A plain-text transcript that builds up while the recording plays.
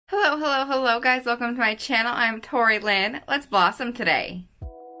Hello guys, welcome to my channel. I'm Tori Lynn. Let's blossom today.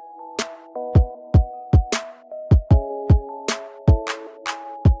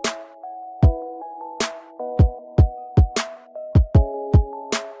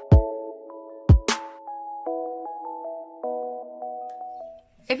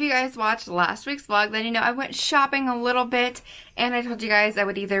 If you guys watched last week's vlog, then you know I went shopping a little bit, and I told you guys I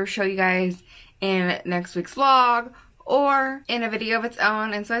would either show you guys in next week's vlog or in a video of its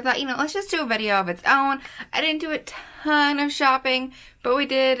own. And so I thought, you know, let's just do a video of its own. I didn't do a ton of shopping, but we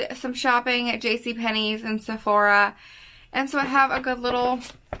did some shopping at JCPenney's and Sephora. And so I have a good little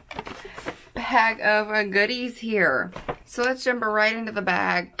bag of goodies here. So let's jump right into the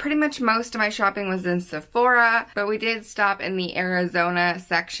bag. Pretty much most of my shopping was in Sephora, but we did stop in the Arizona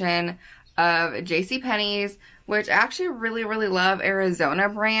section of JCPenney's, which I actually really love Arizona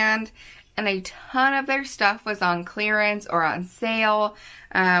brand. And a ton of their stuff was on clearance or on sale.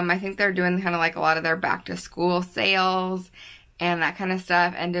 I think they're doing kind of like a lot of their back to school sales and that kind of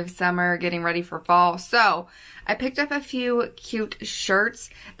stuff, end of summer, getting ready for fall. So I picked up a few cute shirts.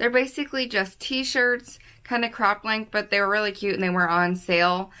 They're basically just t-shirts, kind of crop length, but they were really cute and they were on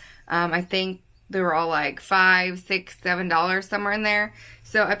sale. I think they were all like $5, $6, $7 somewhere in there.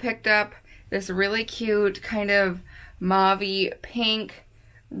 So I picked up this really cute kind of mauve-y pink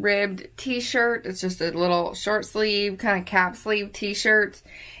ribbed t-shirt. It's just a little short sleeve, kind of cap sleeve t-shirt,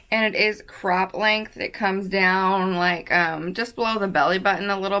 and it is crop length. It comes down like just below the belly button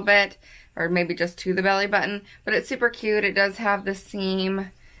a little bit, or maybe just to the belly button, but it's super cute. It does have the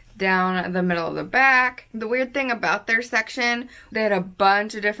seam down the middle of the back. The weird thing about their section, they had a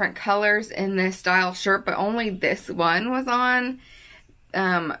bunch of different colors in this style shirt, but only this one was on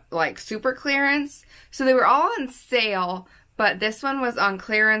like super clearance. So they were all on sale, but this one was on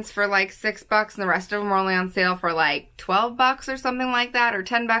clearance for like $6 and the rest of them were only on sale for like $12 or something like that, or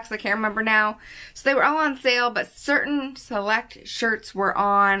 $10, I can't remember now. So they were all on sale, but certain select shirts were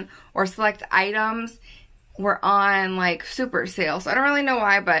on, or select items were on like super sale. So I don't really know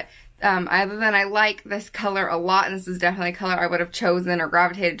why, but other than I like this color a lot, and this is definitely a color I would have chosen or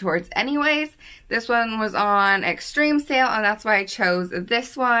gravitated towards anyways, this one was on extreme sale, and that's why I chose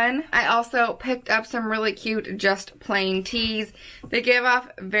this one. I also picked up some really cute just plain tees. They give off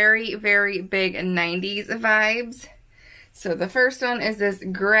very big 90s vibes. So the first one is this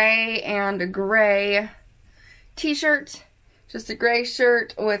gray and gray t-shirt. Just a gray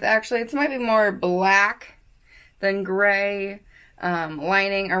shirt with, actually it might be more black than gray,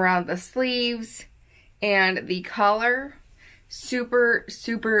 lining around the sleeves, and the collar, super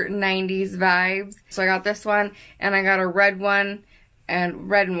 90s vibes. So I got this one, and I got a red one, and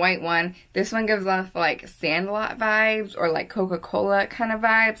red and white one. This one gives off like Sandlot vibes, or like Coca-Cola kind of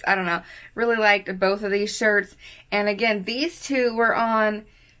vibes. I don't know. Really liked both of these shirts. And again, these two were on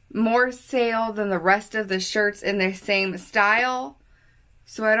more sale than the rest of the shirts in the same style.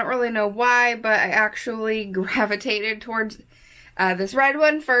 So I don't really know why, but I actually gravitated towards this red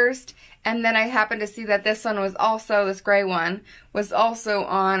one first, and then I happened to see that this one was also, this gray one, was also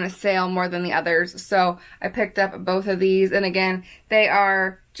on sale more than the others. So I picked up both of these, and again, they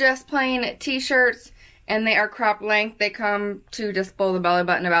are just plain t-shirts, and they are crop length. They come to just below the belly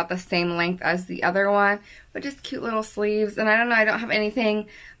button, about the same length as the other one, but just cute little sleeves. And I don't know, I don't have anything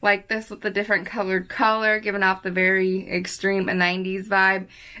like this with the different colored color, giving off the very extreme 90s vibe.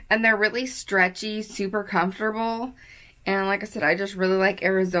 And they're really stretchy, super comfortable. And like I said, I just really like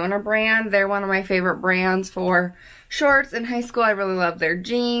Arizona brand. They're one of my favorite brands for shorts. In high school, I really loved their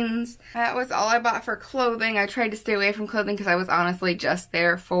jeans. That was all I bought for clothing. I tried to stay away from clothing because I was honestly just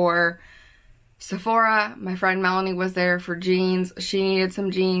there for Sephora. My friend Melanie was there for jeans. She needed some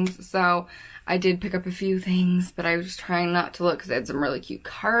jeans, so I did pick up a few things, but I was trying not to look because I had some really cute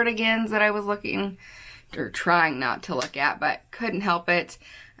cardigans that I was looking, or trying not to look at, but couldn't help it.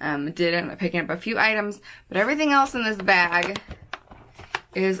 Did end up picking up a few items, but everything else in this bag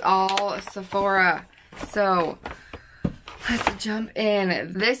is all Sephora. So let's jump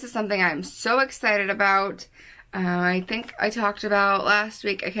in. This is something I'm so excited about. I think I talked about last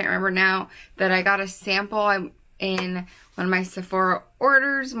week, I can't remember now, that I got a sample in one of my Sephora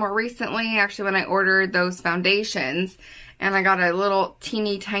orders more recently, actually when I ordered those foundations, and I got a little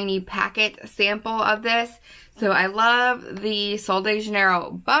teeny tiny packet sample of this. So I love the Sol de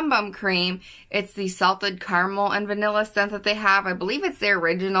Janeiro Bum Bum Cream. It's the salted caramel and vanilla scent that they have. I believe it's their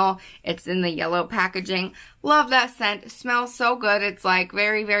original. It's in the yellow packaging. Love that scent. It smells so good. It's like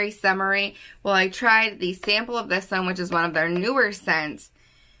very summery. Well, I tried the sample of this one, which is one of their newer scents,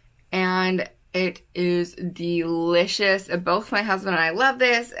 and it is delicious. Both my husband and I love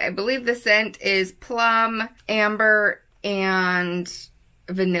this. I believe the scent is plum, amber, and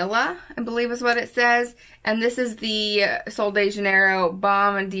vanilla, I believe is what it says. And this is the Sol de Janeiro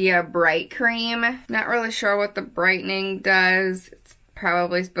Balm Dia Bright Cream. Not really sure what the brightening does. It's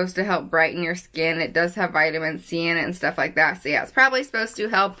probably supposed to help brighten your skin. It does have vitamin C in it and stuff like that. So yeah, it's probably supposed to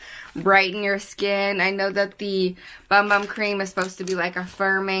help brighten your skin. I know that the Bum Bum Cream is supposed to be like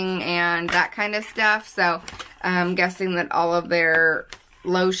affirming and that kind of stuff. So I'm guessing that all of their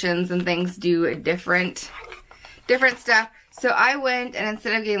lotions and things do different stuff. So I went, and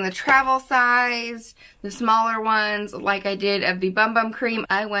instead of getting the travel size, the smaller ones like I did of the Bum Bum Cream,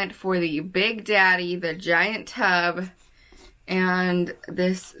 I went for the Big Daddy, the giant tub. And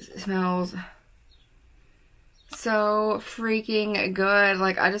this smells so freaking good.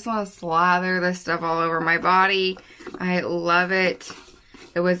 Like, I just want to slather this stuff all over my body. I love it.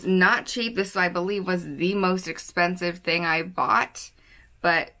 It was not cheap. This, I believe, was the most expensive thing I bought.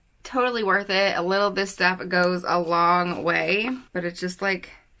 But totally worth it. A little of this stuff goes a long way. But it's just like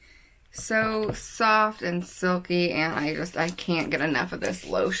so soft and silky. And I can't get enough of this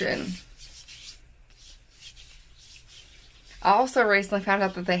lotion. I also recently found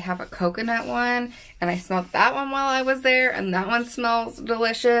out that they have a coconut one, and I smelled that one while I was there, and that one smells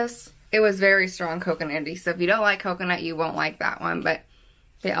delicious. It was very strong coconutty, so if you don't like coconut, you won't like that one, but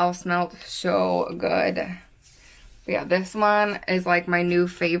they all smelled so good. But yeah, this one is like my new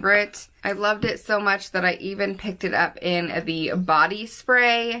favorite. I loved it so much that I even picked it up in the body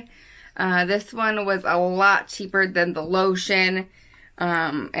spray. This one was a lot cheaper than the lotion.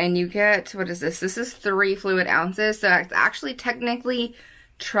 And you get, what is this? This is 3 fluid ounces, so it's actually technically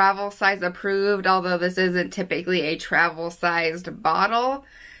travel size approved, although this isn't typically a travel sized bottle.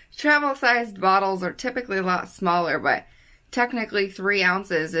 Travel sized bottles are typically a lot smaller, but technically 3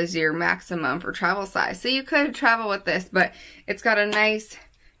 ounces is your maximum for travel size. So you could travel with this, but it's got a nice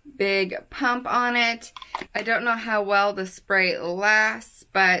big pump on it. I don't know how well the spray lasts,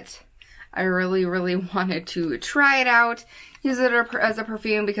 but I really, really wanted to try it out. Use it as a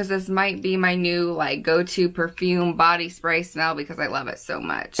perfume because this might be my new like go-to perfume body spray smell because I love it so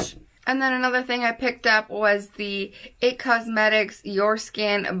much. And then another thing I picked up was the IT Cosmetics Your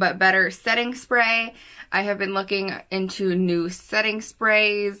Skin But Better Setting Spray. I have been looking into new setting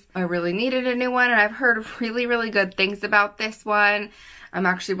sprays. I really needed a new one, and I've heard really, really good things about this one. I'm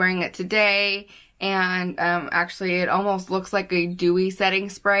actually wearing it today. And actually it almost looks like a dewy setting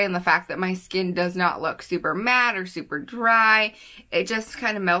spray, and the fact that my skin does not look super matte or super dry, it just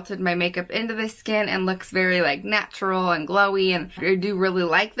kind of melted my makeup into the skin and looks very like natural and glowy, and I do really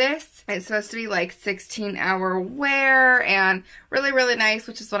like this. It's supposed to be like 16-hour wear and really, really nice,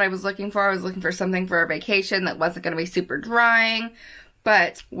 which is what I was looking for. I was looking for something for a vacation that wasn't going to be super drying,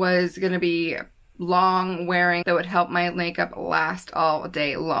 but was going to be long wearing that would help my makeup last all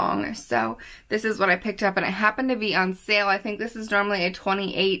day long. So this is what I picked up, and it happened to be on sale. I think this is normally a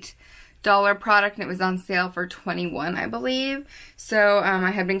 $28 product, and it was on sale for $21, I believe. So I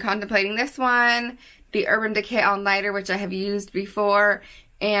had been contemplating this one, the Urban Decay All Nighter, which I have used before,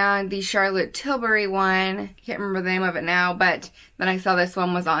 and the Charlotte Tilbury one. Can't remember the name of it now, but then I saw this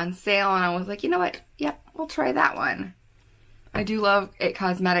one was on sale, and I was like, you know what? Yep, we'll try that one. I do love IT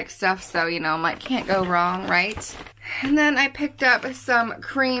Cosmetics stuff, so, you know, I'm like, can't go wrong, right? And then I picked up some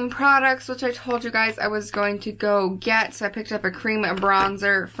cream products, which I told you guys I was going to go get. So I picked up a cream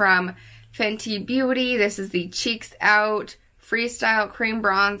bronzer from Fenty Beauty. This is the Cheeks Out Freestyle Cream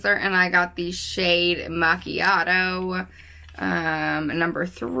Bronzer, and I got the shade Macchiato number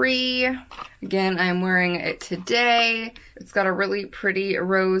 3. Again, I'm wearing it today. It's got a really pretty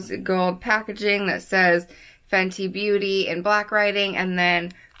rose gold packaging that says Fenty Beauty in black writing, and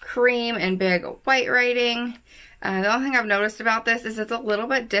then cream in big white writing. The only thing I've noticed about this is it's a little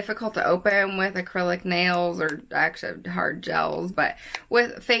bit difficult to open with acrylic nails, or actually hard gels, but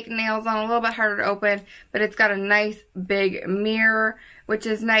with fake nails on, a little bit harder to open. But it's got a nice big mirror, which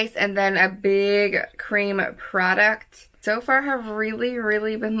is nice, and then a big cream product. So far, I've really,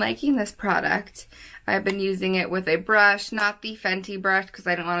 really been liking this product. I've been using it with a brush, not the Fenty brush, because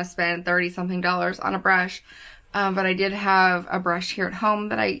I didn't want to spend $30-something on a brush. But I did have a brush here at home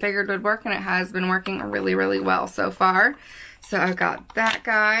that I figured would work, and it has been working really, really well so far. So I've got that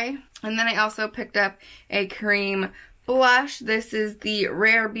guy. And then I also picked up a cream blush. This is the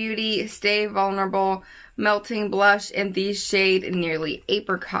Rare Beauty Stay Vulnerable Melting Blush in the shade Nearly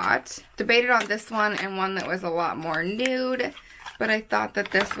Apricot. Debated on this one and one that was a lot more nude, but I thought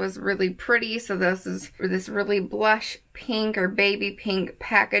that this was really pretty. So this is this really blush pink or baby pink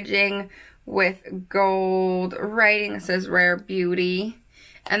packaging with gold writing that says Rare Beauty.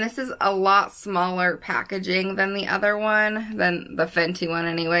 And this is a lot smaller packaging than the other one, than the Fenty one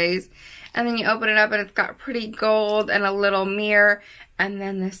anyways. And then you open it up and it's got pretty gold and a little mirror. And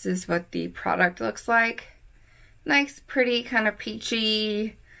then this is what the product looks like. Nice, pretty, kind of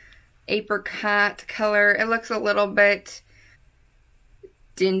peachy apricot color. It looks a little bit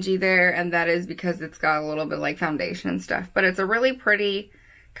dingy there, and that is because it's got a little bit like foundation and stuff. But it's a really pretty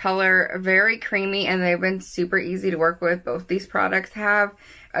color, very creamy, and they've been super easy to work with. Both these products have.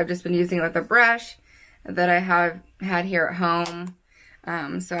 I've just been using it with a brush that I have had here at home.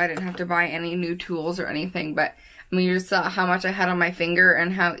 So I didn't have to buy any new tools or anything, but I mean, you just saw how much I had on my finger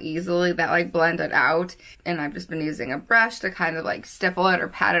and how easily that like blended out. And I've just been using a brush to kind of like stipple it or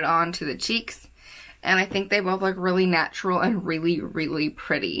pat it on to the cheeks. And I think they both look really natural and really, really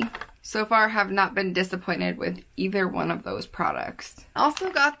pretty. So far, have not been disappointed with either one of those products. Also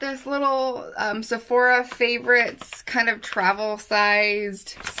got this little Sephora favorites kind of travel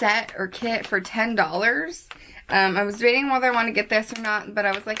sized set or kit for $10. I was debating whether I want to get this or not, but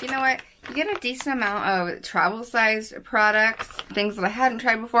I was like, you know what? You get a decent amount of travel-sized products, things that I hadn't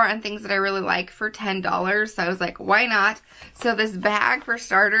tried before, and things that I really like for $10. So I was like, why not? So this bag, for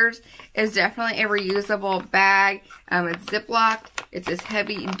starters, is definitely a reusable bag. It's Ziploc. It's this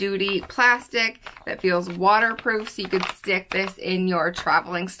heavy-duty plastic that feels waterproof, so you could stick this in your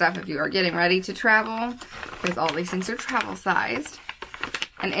traveling stuff if you are getting ready to travel, because all these things are travel-sized.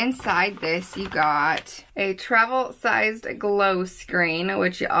 And inside this, you got a travel-sized glow screen,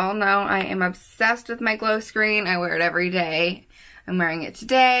 which you all know I am obsessed with my glow screen. I wear it every day. I'm wearing it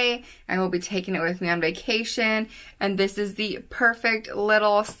today. I will be taking it with me on vacation. And this is the perfect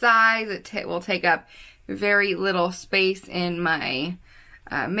little size. It will take up very little space in my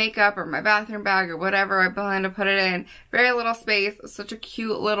makeup or my bathroom bag or whatever I plan to put it in. Very little space. Such a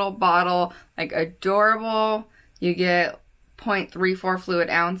cute little bottle. Like, adorable. You get 0.34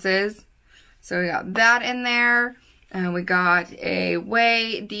 fluid ounces. So we got that in there. And we got a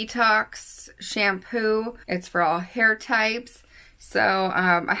Whey Detox shampoo. It's for all hair types. So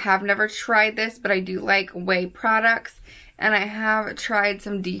I have never tried this, but I do like Whey products. And I have tried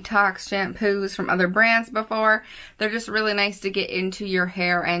some detox shampoos from other brands before. They're just really nice to get into your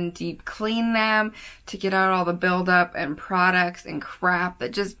hair and deep clean them, to get out all the buildup and products and crap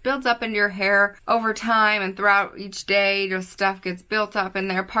that just builds up into your hair over time and throughout each day. Just stuff gets built up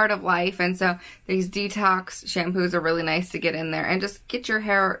and they're part of life. And so these detox shampoos are really nice to get in there and just get your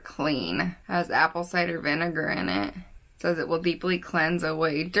hair clean. Has apple cider vinegar in it. Says it will deeply cleanse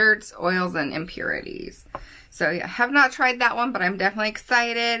away dirts, oils, and impurities. So yeah, have not tried that one, but I'm definitely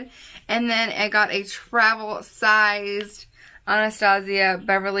excited. And then I got a travel-sized Anastasia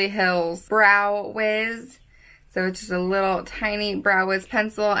Beverly Hills Brow Wiz. So it's just a little tiny Brow Wiz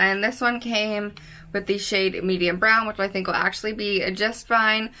pencil. And this one came with the shade medium brown, which I think will actually be just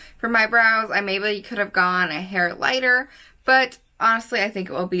fine for my brows. I maybe could have gone a hair lighter, but honestly, I think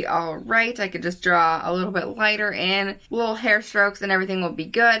it will be alright. I could just draw a little bit lighter in, little hair strokes, and everything will be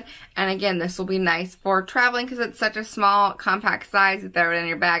good. And again, this will be nice for traveling because it's such a small, compact size. You throw it in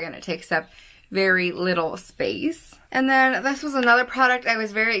your bag and it takes up very little space. And then this was another product I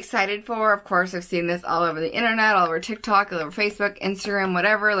was very excited for. Of course, I've seen this all over the internet, all over TikTok, all over Facebook, Instagram,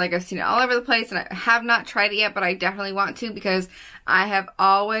 whatever. Like, I've seen it all over the place, and I have not tried it yet, but I definitely want to because I have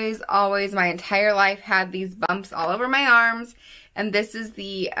always, my entire life had these bumps all over my arms. And this is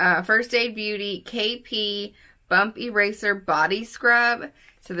the First Aid Beauty KP Bump Eraser Body Scrub.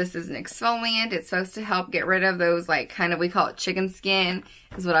 So this is an exfoliant. It's supposed to help get rid of those, like, kind of, we call it chicken skin,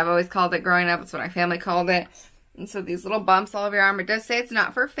 is what I've always called it growing up. It's what my family called it. And so these little bumps all over your arm. It does say it's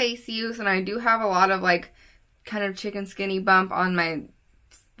not for face use, and I do have a lot of, like, kind of chicken skinny bump on my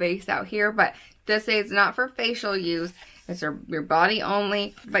face out here, but it does say it's not for facial use. It's your body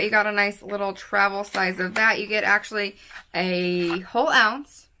only, but you got a nice little travel size of that. You get actually a whole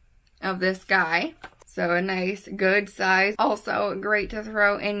ounce of this guy. So a nice, good size. Also great to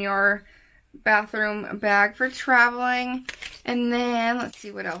throw in your bathroom bag for traveling. And then, let's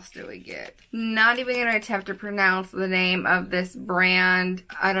see, what else do we get? Not even going to attempt to pronounce the name of this brand.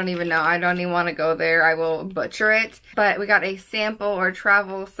 I don't even know. I don't even want to go there. I will butcher it. But we got a sample or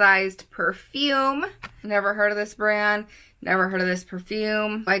travel-sized perfume. Never heard of this brand. Never heard of this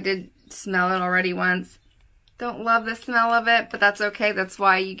perfume. I did smell it already once. Don't love the smell of it, but that's okay. That's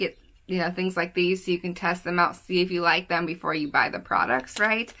why you get, you know, things like these, so you can test them out, see if you like them before you buy the products,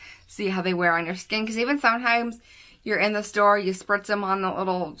 right? See how they wear on your skin, because even sometimes you're in the store, you spritz them on the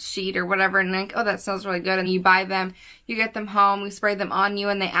little sheet or whatever, and like, oh, that smells really good, and you buy them, you get them home, we spray them on you,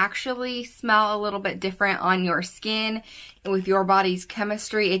 and they actually smell a little bit different on your skin. And with your body's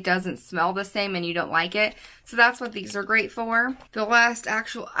chemistry, it doesn't smell the same, and you don't like it. So that's what these are great for. The last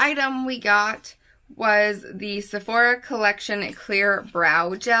actual item we got was the Sephora Collection Clear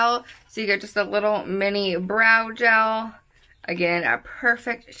Brow Gel. So you get just a little mini brow gel. Again, a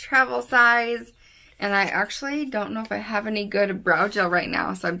perfect travel size. And I actually don't know if I have any good brow gel right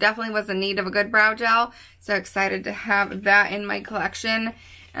now. So I definitely was in need of a good brow gel. So excited to have that in my collection.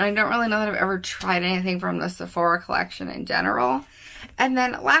 And I don't really know that I've ever tried anything from the Sephora collection in general. And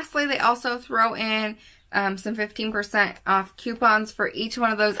then lastly, they also throw in some 15% off coupons for each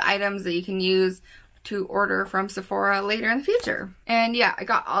one of those items that you can use to order from Sephora later in the future. And yeah, I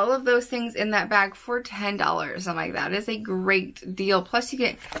got all of those things in that bag for $10. I'm like, that is a great deal. Plus you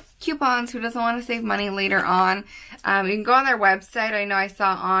get coupons. Who doesn't want to save money later on? You can go on their website. I know I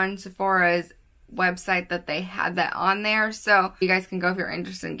saw on Sephora's website that they had that on there, so you guys can go if you're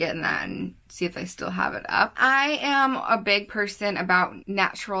interested in getting that and see if they still have it up. I am a big person about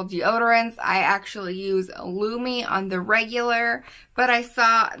natural deodorants. I actually use Lumi on the regular, but I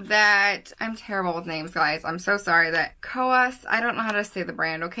saw that, I'm terrible with names, guys. I'm so sorry, that Kosa, I don't know how to say the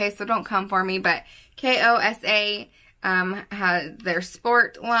brand, okay, so don't come for me, but Kosa has their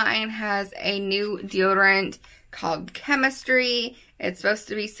sport line, has a new deodorant called Chemistry. It's supposed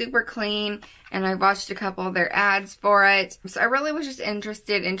to be super clean, and I watched a couple of their ads for it. So I really was just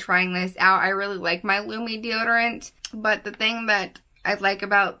interested in trying this out. I really like my Lumi deodorant, but the thing that I like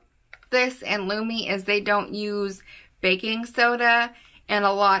about this and Lumi is they don't use baking soda, and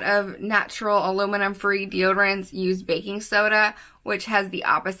a lot of natural aluminum-free deodorants use baking soda, which has the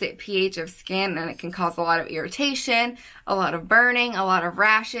opposite pH of skin, and it can cause a lot of irritation, a lot of burning, a lot of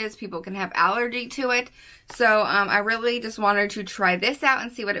rashes. People can have allergy to it. So I really just wanted to try this out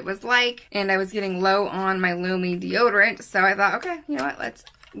and see what it was like. And I was getting low on my Lumi deodorant, so I thought, okay, you know what, let's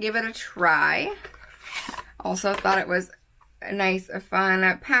give it a try. Also thought it was a nice,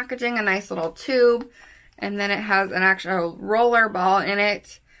 fun packaging, a nice little tube. And then it has an actual roller ball in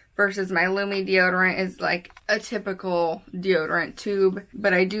it versus my Lumi deodorant is like a typical deodorant tube.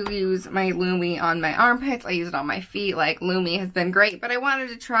 But I do use my Lumi on my armpits. I use it on my feet. Like, Lumi has been great, but I wanted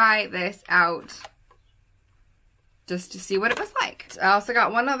to try this out just to see what it was like. I also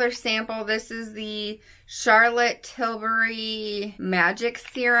got one other sample. This is the Charlotte Tilbury Magic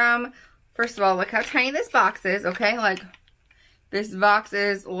Serum. First of all, look how tiny this box is, okay? Like, this box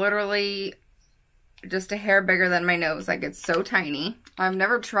is literally just a hair bigger than my nose. Like, it's so tiny. I've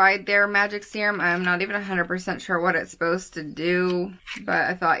never tried their magic serum. I'm not even 100% sure what it's supposed to do. But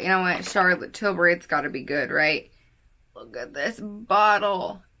I thought, you know what, Charlotte Tilbury, it's got to be good, right? Look at this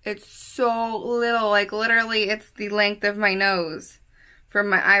bottle. It's so little. Like, literally, it's the length of my nose. From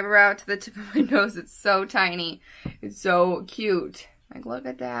my eyebrow to the tip of my nose, it's so tiny. It's so cute. Like, look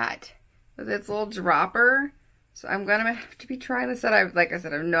at that. With its little dropper. So I'm gonna have to be trying this out. Like I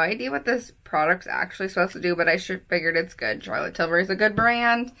said, I have no idea what this product's actually supposed to do, but I figured it's good. Charlotte Tilbury is a good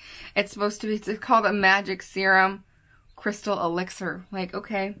brand. It's supposed to be, it's called a Magic Serum Crystal Elixir. Like,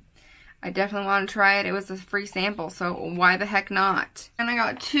 okay, I definitely want to try it. It was a free sample, so why the heck not? And I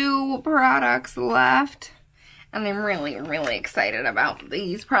got 2 products left, and I'm really, really excited about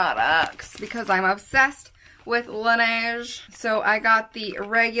these products because I'm obsessed with Laneige. So I got the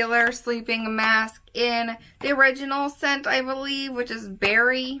regular sleeping mask in the original scent, I believe, which is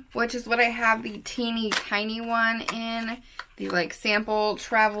berry, which is what I have the teeny tiny one in, the like sample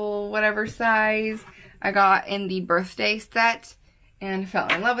travel whatever size. I got in the birthday set and fell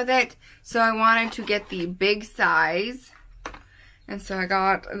in love with it. So I wanted to get the big size, and so I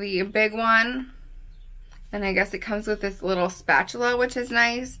got the big one. And I guess it comes with this little spatula, which is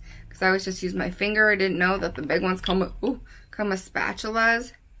nice, because I always just use my finger. I didn't know that the big ones come with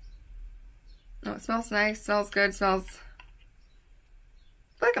spatulas. Oh, it smells nice, smells good, smells,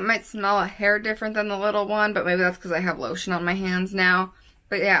 I feel like it might smell a hair different than the little one, but maybe that's because I have lotion on my hands now.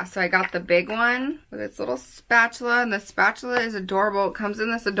 But yeah, so I got the big one with its little spatula, and the spatula is adorable. It comes in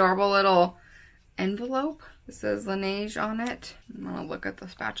this adorable little envelope. It says Laneige on it. I'm gonna look at the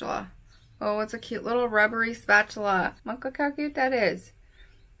spatula. Oh, it's a cute little rubbery spatula. Look how cute that is.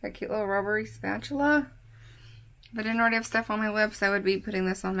 That cute little rubbery spatula. If I didn't already have stuff on my lips, I would be putting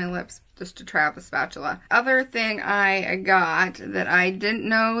this on my lips just to try out the spatula. Other thing I got that I didn't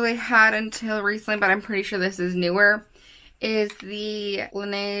know they had until recently, but I'm pretty sure this is newer, is the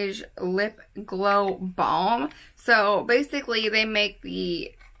Laneige Lip Glow Balm. So basically they make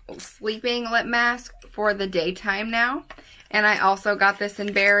the sleeping lip mask for the daytime now. And I also got this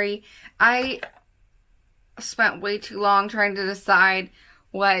in berry. I spent way too long trying to decide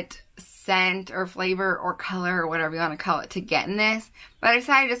what scent or flavor or color or whatever you want to call it to get in this. But I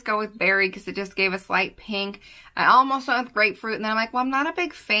decided to just go with berry because it just gave a slight pink. I almost went with grapefruit, and then I'm like, well, I'm not a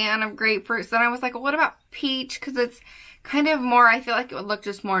big fan of grapefruit. So then I was like, well, what about peach? Because it's kind of more, I feel like it would look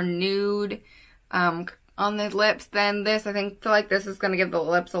just more nude on the lips than this. I feel like this is going to give the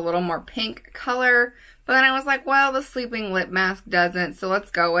lips a little more pink color. But then I was like, well, the sleeping lip mask doesn't, so let's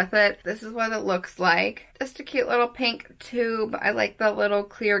go with it. This is what it looks like. Just a cute little pink tube. I like the little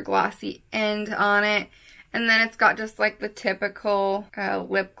clear glossy end on it. And then it's got just like the typical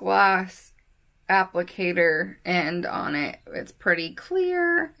lip gloss applicator end on it. It's pretty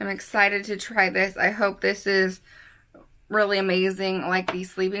clear. I'm excited to try this. I hope this is really amazing like the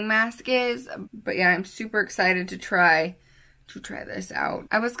sleeping mask is. But yeah, I'm super excited to try this out.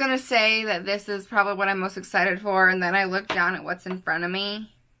 I was gonna say that this is probably what I'm most excited for, and then I looked down at what's in front of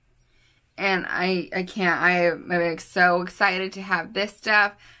me, and I can't. I'm like so excited to have this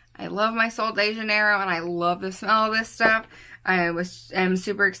stuff. I love my Sol de Janeiro, and I love the smell of this stuff. I'm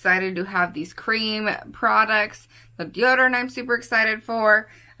super excited to have these cream products. The deodorant I'm super excited for.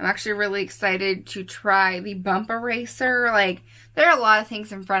 I'm actually really excited to try the bump eraser. Like, there are a lot of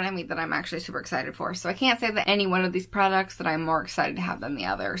things in front of me that I'm actually super excited for. So I can't say that any one of these products that I'm more excited to have than the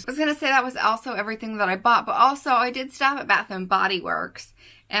others. I was going to say that was also everything that I bought. But also, I did stop at Bath & Body Works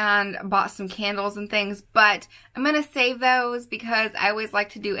and bought some candles and things. But I'm going to save those because I always like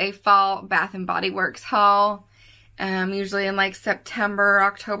to do a fall Bath & Body Works haul. Usually in like September,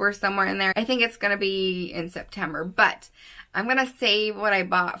 October, somewhere in there. I think it's going to be in September. But I'm going to save what I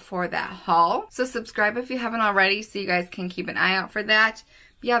bought for that haul. So subscribe if you haven't already so you guys can keep an eye out for that.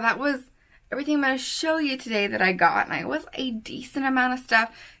 But yeah, that was everything I'm going to show you today that I got. And it was a decent amount of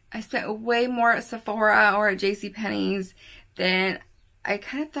stuff. I spent way more at Sephora or at JCPenney's than I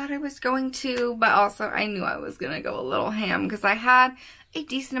kind of thought I was going to. But also I knew I was going to go a little ham because I had a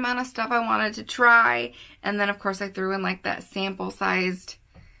decent amount of stuff I wanted to try. And then of course I threw in like that sample sized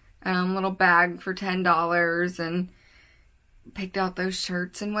little bag for $10 and picked out those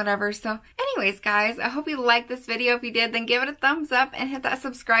shirts and whatever. So anyways, guys, I hope you liked this video. If you did, then give it a thumbs up and hit that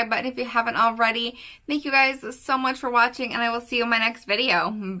subscribe button if you haven't already. Thank you guys so much for watching, and I will see you in my next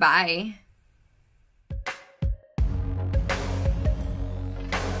video. Bye.